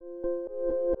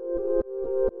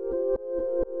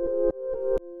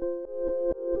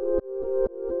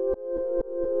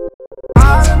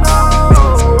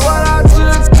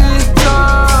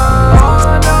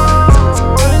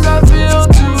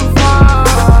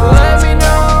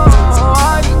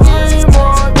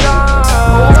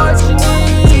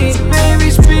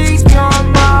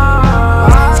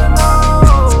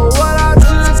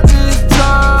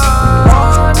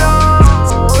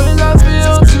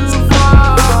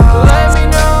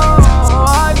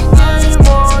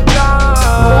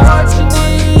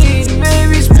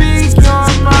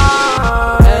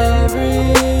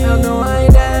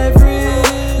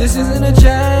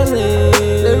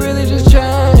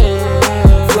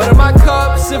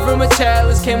sip from a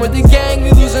chalice. Came with the gang,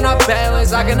 we losing our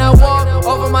balance. I cannot walk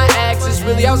over my axis.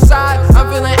 Really outside, I'm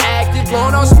feeling active.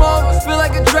 Blowing on smoke, feel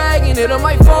like a dragon. Hit on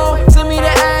my phone, send me the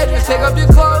address. Take off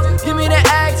your clothes, give me the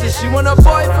access. She want a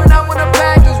boyfriend, I want a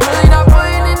practice. Really not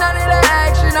putting in none of the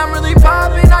action. I'm really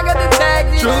popping, I got the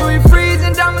tactics. Jewelry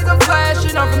freezing, diamonds I'm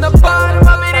flashing. I'm from the bottom,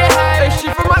 I made it happen. Hey, she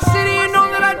from my city, you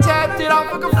know that I tapped it. I'll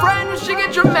fuck a friend when she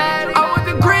get dramatic. I want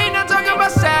the green, I'm talking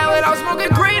about salad. I'm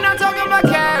smoking green, I'm talking about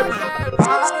cabbage.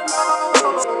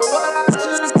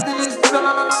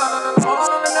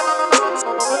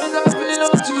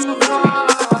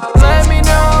 Let me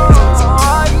know,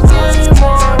 I can give you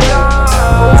more time.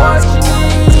 What you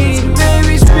need,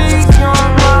 baby, speak your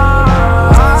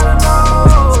mind. I don't know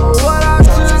what I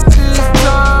took this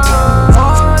time.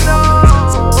 All I know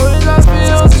is I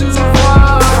feel too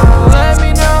fine. Let me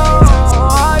know,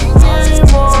 I can give you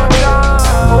more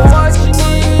time. What you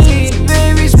need,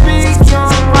 baby, speak your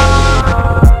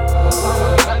mind.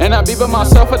 And I be by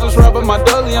myself, I just rub up my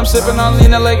dolly. I'm sipping on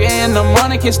lean like A in the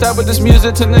morning. Can't stop with this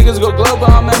music till niggas go global.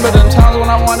 I remember them times when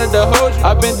I wanted to hold you.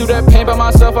 I've been through that pain by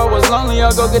myself, I was lonely.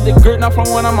 I'll go get the grit, not from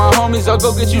one of my homies. I'll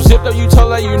go get you zipped up, you told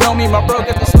like you know me. My bro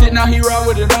got the stick, now he ride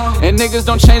with it on. And niggas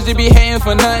don't change, they be hating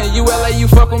for nothing. You LA, you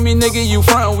fuck with me, nigga, you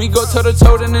frontin'. We go toe to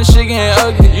toe, then this shit getting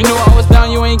ugly. You knew I was down,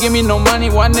 you ain't give me no money.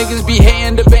 Why niggas be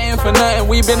hating, debating for nothing?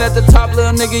 We been at the top,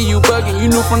 little nigga, you bugging. You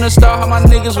knew from the start how my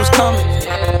niggas was coming.